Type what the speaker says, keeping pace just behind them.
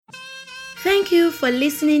Thank you for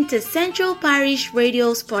listening to Central Parish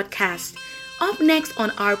Radio's podcast. Up next on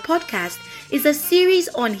our podcast is a series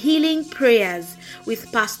on healing prayers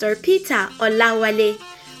with Pastor Peter Olawale.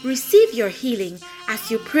 Receive your healing as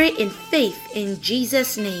you pray in faith in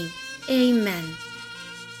Jesus' name. Amen.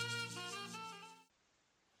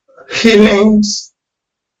 Healings,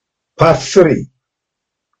 part 3.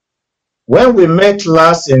 When we met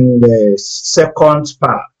last in the second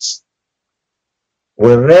part,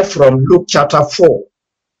 we read from Luke chapter 4,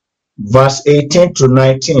 verse 18 to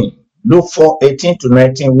 19. Luke 4, 18 to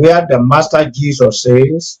 19, where the Master Jesus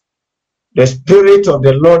says, "The Spirit of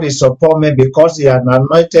the Lord is upon me because He has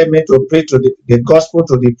anointed me to preach the gospel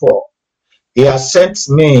to the poor. He has sent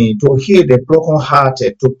me to heal the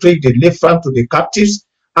brokenhearted, to preach deliverance to the captives,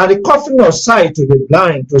 and the opening of sight to the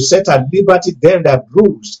blind, to set at liberty them that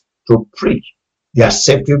bruised, to preach the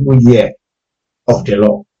acceptable year of the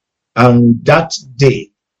Lord." And that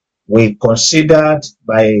day, we considered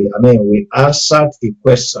we answered a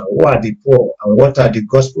question: who are the poor and what are the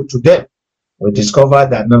gospel to them? We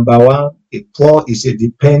discovered that number one, the poor is a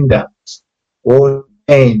dependent who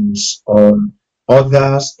depends on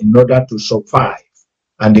others in order to survive.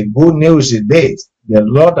 And the good news is this: the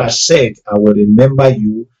Lord has said, "I will remember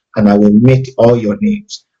you and I will meet all your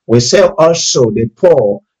needs." We say also the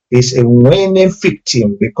poor is a winning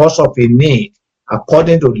victim because of a need.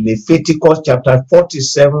 According to Leviticus chapter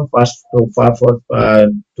 47, verse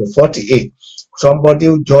 48, somebody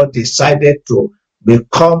who just decided to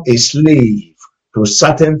become a slave to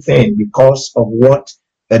certain things because of what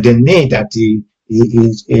the need that he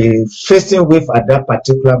is facing with at that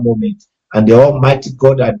particular moment. And the Almighty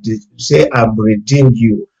God that say, "I'm redeemed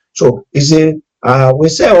you." So we say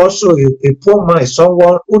also a poor man is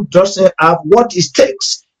someone who doesn't have what it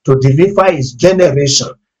takes to deliver his generation,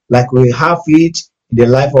 like we have it in the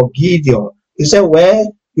life of Gideon. He said,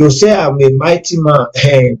 "Well, you say I'm a mighty man,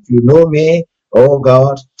 if you know me, oh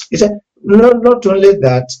God." He said, not only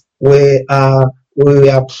that we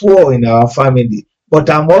are poor in our family, but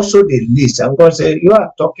I'm also the least. I'm going to say, "You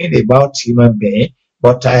are talking about human being,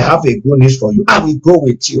 but I have a good news for you. I will go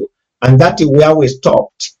with you." And that is where we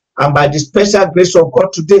stopped. And by the special grace of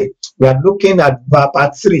God today, we are looking at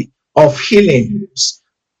part 3 of healings.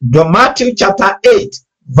 The Matthew chapter 8,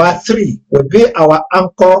 verse 3 will be our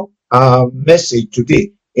anchor message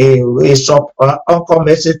today. Anchor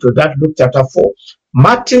message to that Luke chapter 4.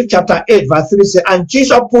 Matthew chapter 8, verse 3 says, "And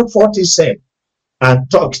Jesus put forth his hand and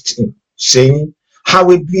touched him, saying, I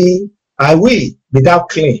will be thou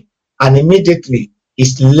clean." And immediately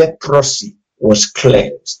his leprosy was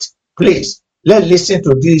cleansed. Please, let's listen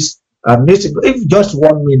to this music, if just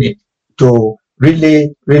 1 minute, to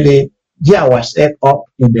really gear ourselves up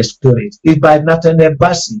in the spirit. It's by Nathaniel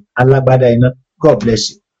Bassey, Alabadaina. God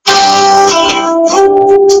bless you.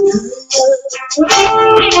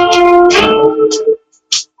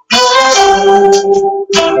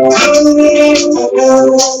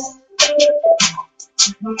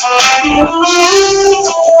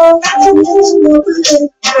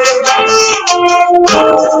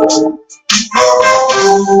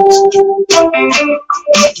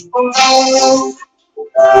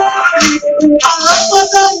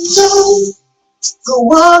 The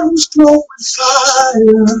one who's glowing with fire,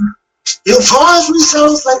 your voice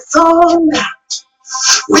resounds like thunder.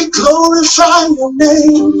 We glorify your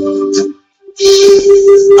name.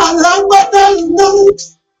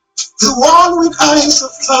 The one with eyes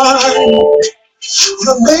of fire.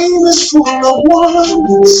 Your name is full of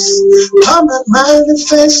wonders. Come and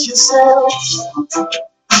manifest yourself.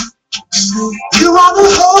 You are the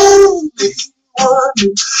Holy One,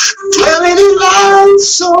 dwelling in light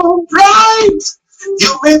so bright.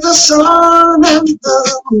 You made the sun and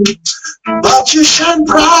the moon, but you shine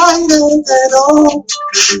brighter than all.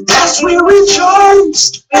 As we rejoice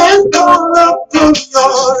and call upon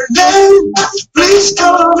your name, please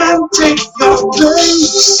come and take your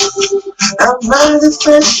place and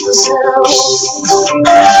manifest yourself.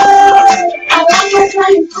 I like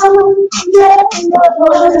when you come, your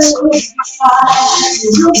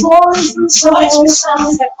voice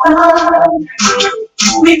sounds like fire.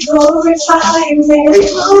 We glorify your name. We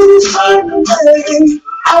glorify your name.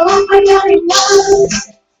 I like when you come.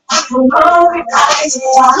 Glorify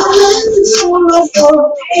your name. Full of your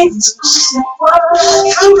names. Come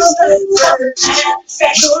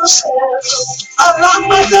manifest yourself. I like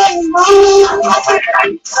my name. I like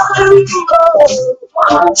when you come.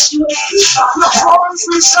 Your voice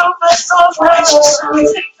resounds like fire.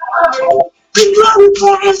 We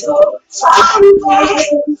glorify your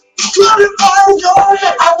name. Glorify your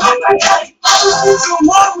name. The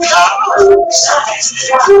one we are.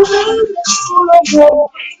 Full of your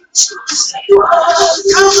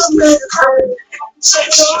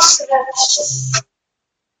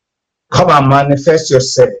Come and manifest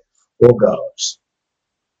yourself, oh God.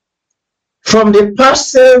 From the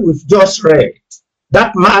passage we've just read,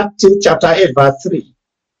 that Matthew chapter 8, verse 3,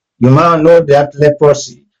 you might know that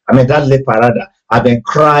leprosy, that leperada. I've been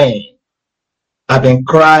crying.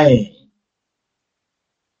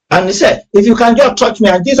 And he said, if you can just touch me,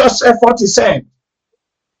 and Jesus said 40 cents.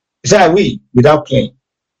 He said, we, without clean.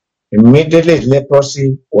 Immediately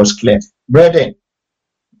leprosy was cleared. Brethren,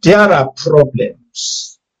 there are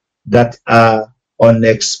problems that are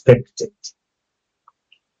unexpected.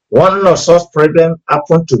 One of such problems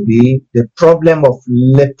happened to be the problem of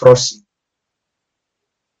leprosy.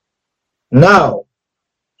 Now,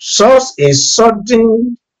 such a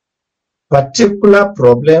sudden particular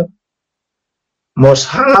problem must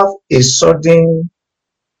have a sudden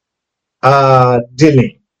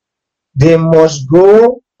dealing. They must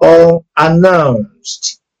go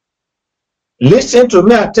unannounced. Listen to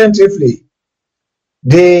me attentively.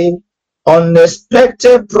 The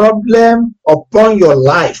unexpected problem upon your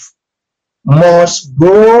life must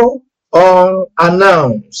go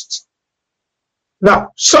unannounced.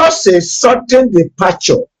 Now, such a sudden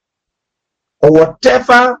departure or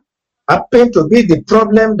whatever happened to be the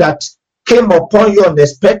problem that came upon you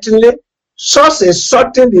unexpectedly, such a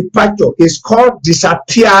sudden departure is called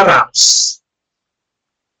disappearance.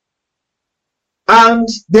 And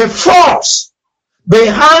the force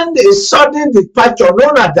behind a sudden departure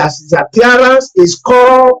known as disappearance is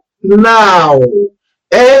called now.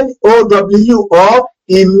 N-O-W, or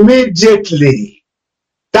immediately.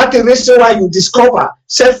 That's the reason why you discover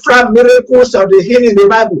several miracles of the healing in the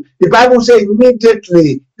Bible. The Bible says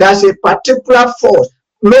immediately there's a particular force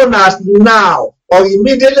known as now, or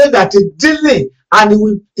immediately, that is dealing and it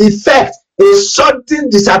will effect a sudden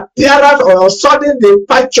disappearance or a sudden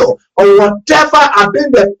departure or whatever have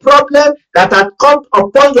been the problem that had come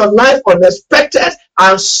upon your life unexpected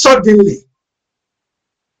and suddenly.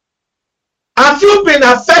 Have you been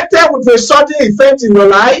affected with a sudden event in your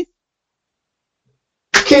life?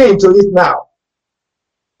 Key into it now.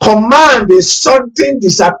 Command a sudden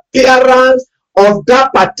disappearance of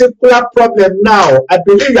that particular problem now. I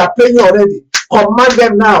believe you are praying already. Command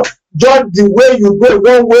them now. Just the way you go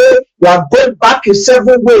one way, you are going back in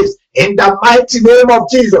 7 ways. In the mighty name of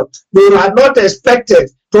Jesus, you are not expected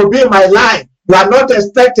to be in my life. You are not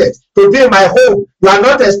expected to be in my home. You are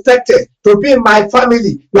not expected to be in my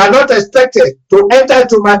family. You are not expected to enter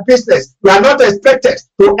into my business. You are not expected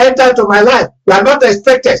to enter into my life. You are not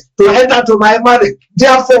expected to enter into my marriage.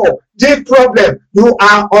 Therefore, this problem, you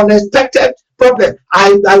are unexpected problem.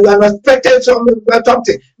 You are unexpected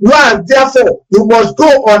something. You are, therefore, you must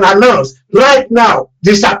go unannounced right now.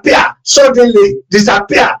 Disappear suddenly.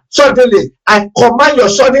 Disappear suddenly. I command your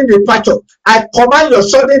sudden departure. I command your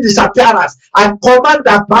sudden disappearance. I command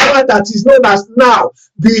the power that is known as now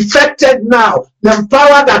be effected now. The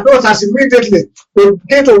power that knows as immediately will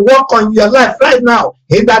begin to work on your life right now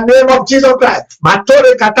in the name of Jesus Christ.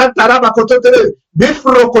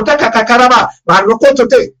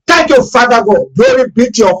 Thank you, Father God. Glory be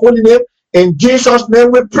to your holy name. In Jesus'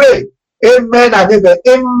 name we pray. Amen and amen.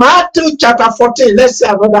 In Matthew chapter 14, let's see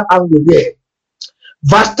another angle there.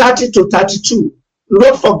 Verse 30 to 32.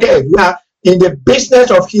 Don't forget, we are in the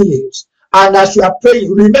business of healings. And as we are praying,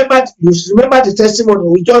 you remember the testimony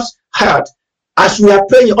we just heard. As we are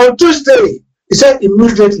praying on Tuesday, he said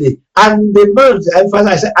immediately. And the man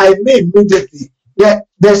said, I mean immediately.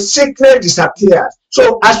 The sickness disappears.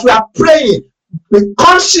 So as we are praying, be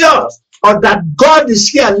conscious of that God is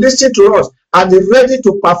here and listening to us and is ready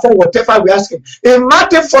to perform whatever we ask him. In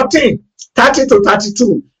Matthew 14, 30 to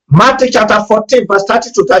 32, Matthew chapter 14, verse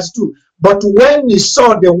 30 to 32, but when he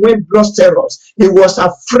saw the wind boisterous, he was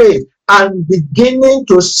afraid and beginning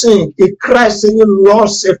to sing, he cried, saying, Lord,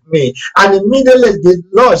 save me. And immediately the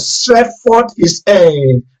Lord stretched forth his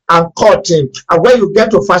hand and caught him. And when you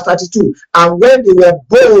get to verse 32, and when they were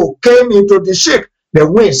both came into the ship, the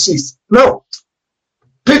wind ceased. No.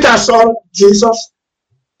 Peter saw Jesus.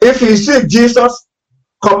 If he sees Jesus,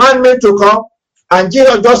 command me to come. And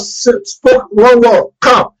Jesus just spoke one word,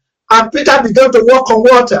 come. And Peter began to walk on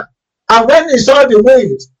water. And when he saw the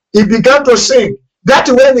wind, he began to sink.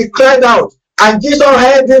 That's when he cried out. And Jesus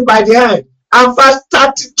held him by the hand. And verse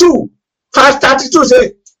 32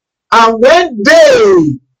 says, and when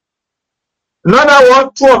they, another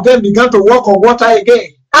one, 2 of them began to walk on water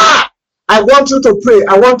again. I want you to pray.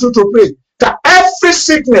 I want you to pray that every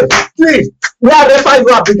sickness, please, wherever you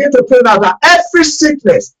are, begin to pray now that every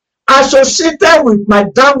sickness associated with my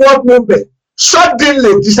downward movement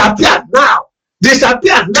suddenly disappear now.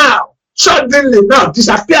 Disappear now. suddenly now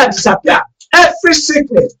disappear. Every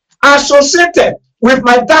sickness associated with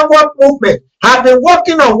my downward movement. I've been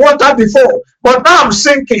walking on water before, but now I'm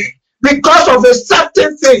sinking because of a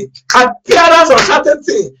certain thing, appearance of certain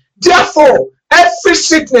thing. Therefore, every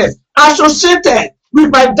sickness associated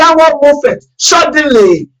with my downward movement,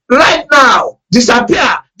 suddenly, right now,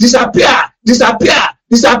 disappear.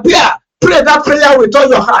 Pray that prayer with all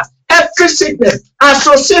your heart. Every sickness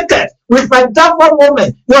associated with my downward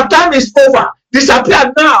movement, your time is over.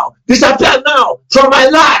 Disappear now from my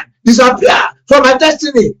life. Disappear from my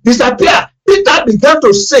destiny. Disappear. Peter began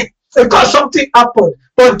to sink because something happened.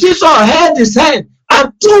 But Jesus held his hand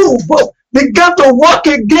and two both began to walk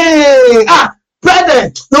again.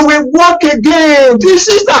 Brethren, you will walk again. This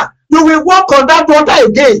sister, you will walk on that water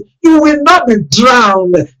again. You will not be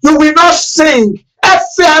drowned. You will not sink.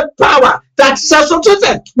 Every power that is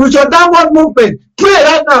associated with your downward movement, pray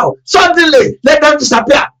right now. Suddenly, let them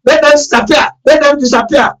disappear.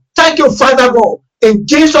 Thank you, Father God. In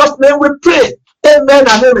Jesus' name we pray. Amen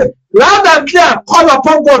and amen. Loud and clear, call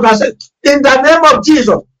upon God and say, in the name of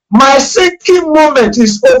Jesus, my sinking moment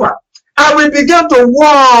is over. I will begin to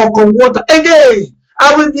walk on water again.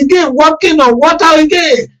 I will begin walking on water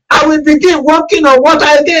again.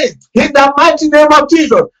 In the mighty name of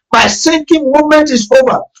Jesus, my sinking moment is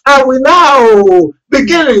over. I will now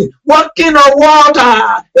begin walking on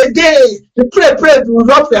water again. Pray with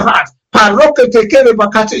all the heart.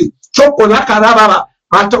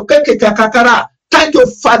 Thank you,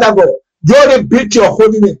 Father God. Glory be to your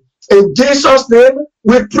holy name. In Jesus' name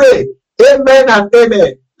we pray. Amen and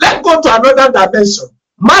amen. Let's go to another dimension.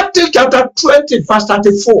 Matthew chapter 20, verse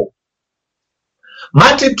 34.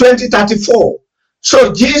 Matthew 20:34.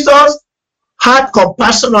 So Jesus had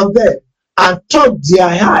compassion on them and touched their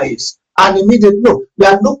eyes, and immediately, no, we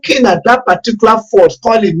are looking at that particular force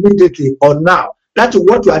called immediately or now. That is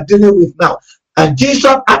what we are dealing with now. And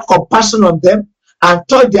Jesus had compassion on them and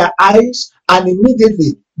touched their eyes, and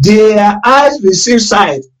immediately their eyes received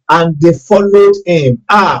sight and they followed him.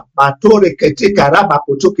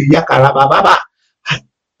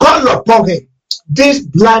 Call upon him. These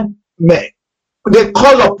blind men, they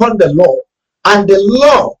call upon the Lord, and the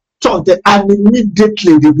Lord taught them, and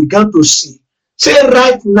immediately they began to see. Say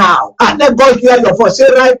right now, and let God hear your voice. Say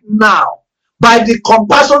right now, by the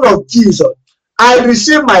compassion of Jesus, I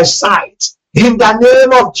receive my sight in the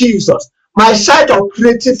name of Jesus. My sight of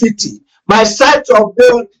creativity, my sight of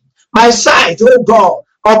building, my sight, oh God,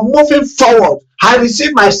 of moving forward. I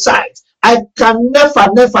receive my sight. I can never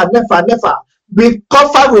be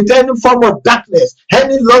covered with any form of darkness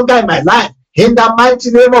any longer in my life. In the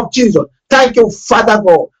mighty name of Jesus. Thank you, Father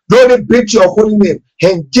God. Glory be to your holy name.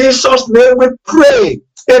 In Jesus' name we pray.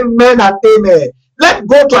 Amen and amen. Let's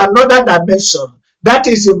go to another dimension. That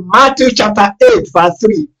is in Matthew chapter 8, verse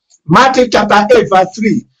 3. Matthew chapter 8, verse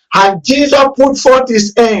 3. And Jesus put forth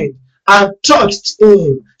his hand and touched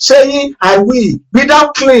him, saying, I will be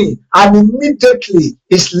thou clean. And immediately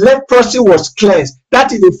his leprosy was cleansed.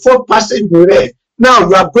 That is the fourth passage we read. Now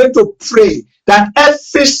you are going to pray that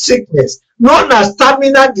every sickness known as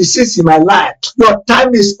terminal disease in my life, your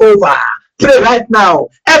time is over. Pray right now.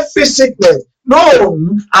 Every sickness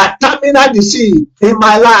known as terminal disease in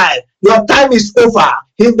my life, your time is over.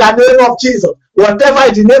 In the name of Jesus. Whatever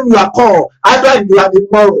is the name you are called, either you are the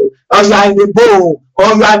marrow, or you are in the bone,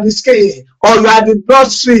 or you are the skin, or you are the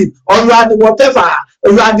bloodstream, or you are the whatever,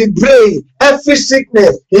 or you are the brain, every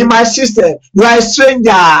sickness in my system, you are a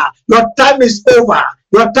stranger. Your time is over.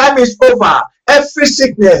 Your time is over. Every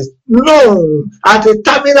sickness known as a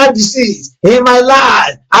terminal disease in my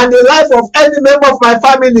life and the life of any member of my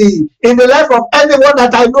family, in the life of anyone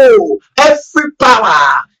that I know, every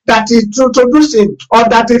power that is introducing or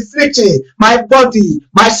that is afflicting my body,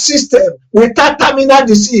 my system with that terminal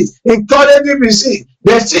disease, incurably receive.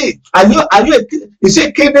 They see, is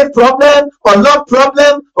it kidney problem or lung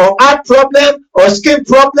problem or heart problem or skin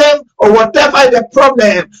problem or whatever the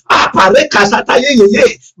problem?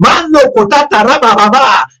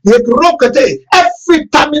 Every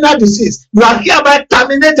terminal disease, you are hereby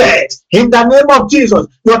terminated in the name of Jesus.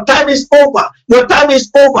 Your time is over. Your time is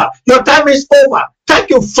over. Your time is over. Thank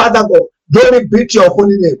you, Father God. Glory be to your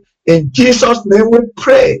holy name. In Jesus' name we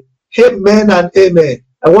pray. Amen and amen.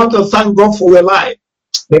 I want to thank God for your life,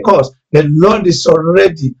 because the Lord is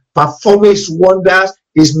already performing his wonders,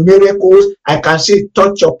 his miracles. I can see it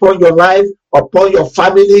touch upon your life, upon your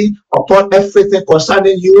family, upon everything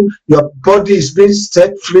concerning you. Your body is being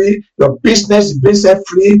set free. Your business is being set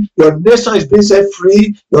free. Your nation is being set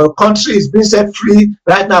free. Your country is being set free.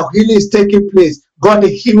 Right now, healing is taking place God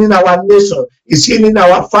is healing our nation, is healing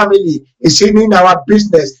our family, is healing our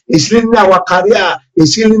business, is healing our career,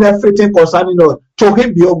 is healing everything concerning us. To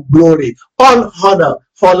him be all glory, all honor,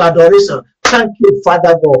 all adoration. Thank you,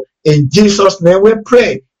 Father God. In Jesus' name we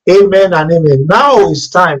pray. Amen and amen. Now it's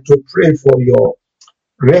time to pray for your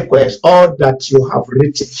request, all that you have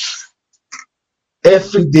written.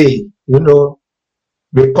 Every day,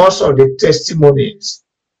 because of the testimonies,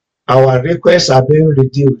 our requests are being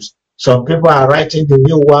reduced. Some people are writing the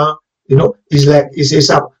new one. It's like it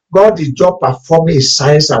says, God is just performing his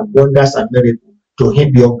signs and wonders and miracles. To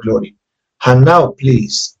him be all glory. And now,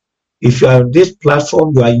 please, if you are on this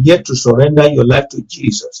platform, you are yet to surrender your life to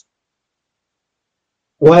Jesus.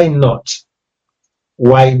 Why not?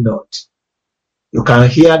 Why not? You can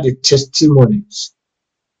hear the testimonies.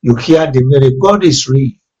 You hear the miracle. God is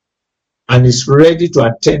real and is ready to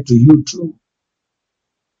attend to you too.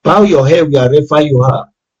 Bow your head wherever you are.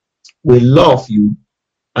 We love you.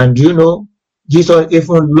 And Jesus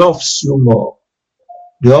even loves you more.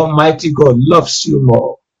 The Almighty God loves you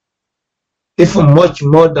more. Even much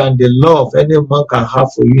more than the love any man can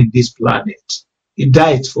have for you in this planet. He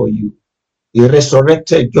died for you. He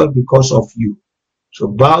resurrected just because of you. So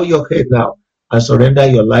bow your head now and surrender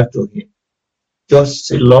your life to him. Just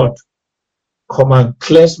say, Lord, come and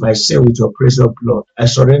cleanse my sin with your precious blood. I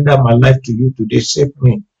surrender my life to you today. Save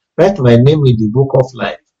me. Write my name in the book of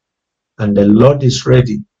life. And the Lord is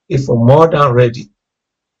ready, if more than ready,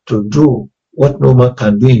 to do what no man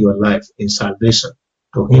can do in your life in salvation.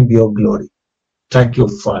 To him be all glory. Thank you,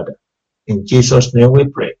 Father. In Jesus' name we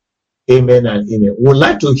pray. Amen and amen. We would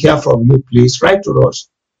like to hear from you. Please write to us.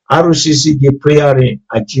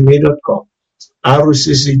 ruccgprayering@gmail.com.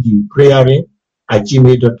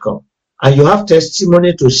 ruccgprayering@gmail.com. And you have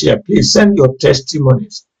testimony to share. Please send your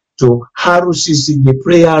testimonies to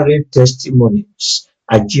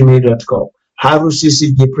ruccgprayering@gmail.com.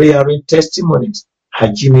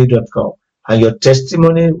 ruccgprayering@gmail.com. And your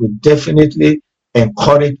testimony will definitely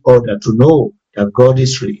encourage others to know that God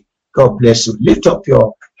is real. God bless you. Lift up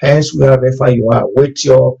your hands wherever you are with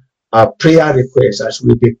your prayer requests as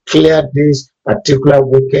we declare this particular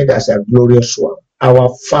weekend as a glorious one. Our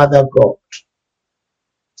Father God,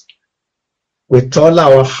 with all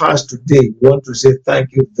our hearts today, we want to say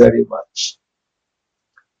thank you very much.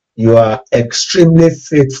 You are extremely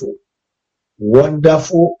faithful,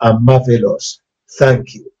 wonderful, and marvelous.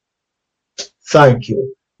 Thank you. Thank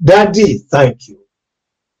you. Daddy, thank you.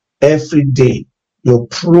 Every day, you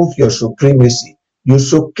prove your supremacy. You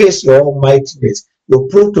showcase your almightiness. You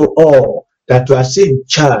prove to all that you are still in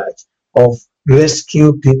charge of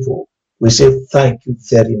rescuing people. We say thank you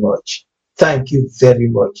very much. Thank you very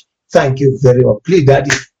much. Thank you very much. Please,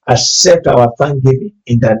 Daddy, accept our thanksgiving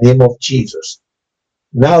in the name of Jesus.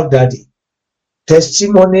 Now, Daddy,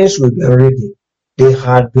 testimonies we've been reading, they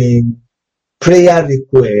had been prayer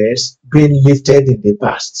requests being lifted in the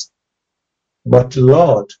past. But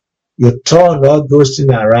Lord, you turn all those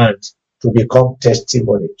things around to become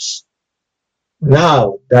testimonies.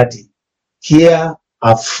 Now, Daddy, here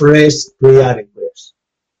are fresh prayer requests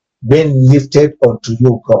being lifted unto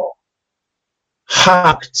you, God.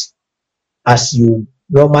 Act as you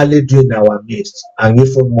normally do in our midst, and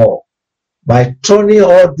even more, by turning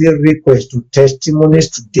all the requests to testimonies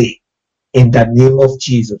today in the name of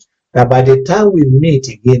Jesus, that by the time we meet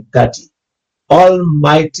again, Daddy,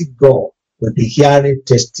 Almighty God will be hearing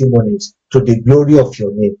testimonies to the glory of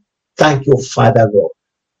your name. Thank you, Father God.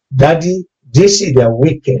 Daddy, this is the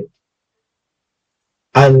weekend,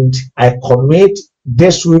 and I commit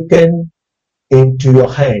this weekend into your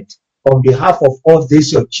hand on behalf of all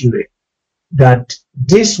these your children, that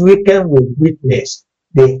this weekend will witness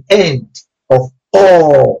the end of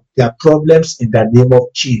all their problems in the name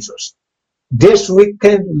of Jesus. This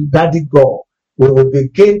weekend, Daddy God, we will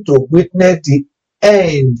begin to witness the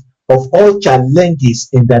end of all challenges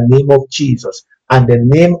in the name of Jesus, and the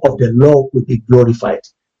name of the Lord will be glorified.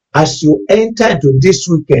 As you enter into this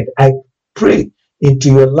weekend, I pray into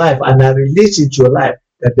your life and I release into your life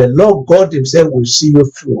that the Lord God himself will see you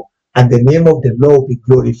through, and the name of the Lord will be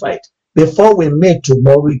glorified. Before we meet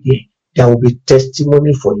tomorrow again, there will be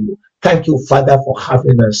testimony for you. Thank you, Father, for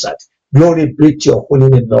having answered. Glory be to your holy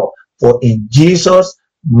name, Lord. For in Jesus'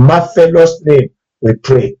 marvelous name we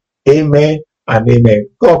pray. Amen and amen.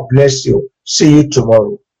 God bless you. See you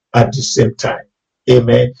tomorrow at the same time.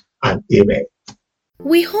 Amen and amen.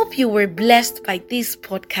 We hope you were blessed by this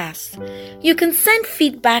podcast. You can send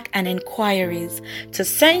feedback and inquiries to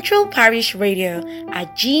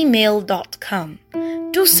centralparishradio@gmail.com.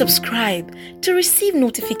 Do subscribe to receive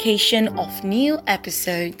notification of new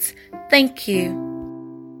episodes. Thank you.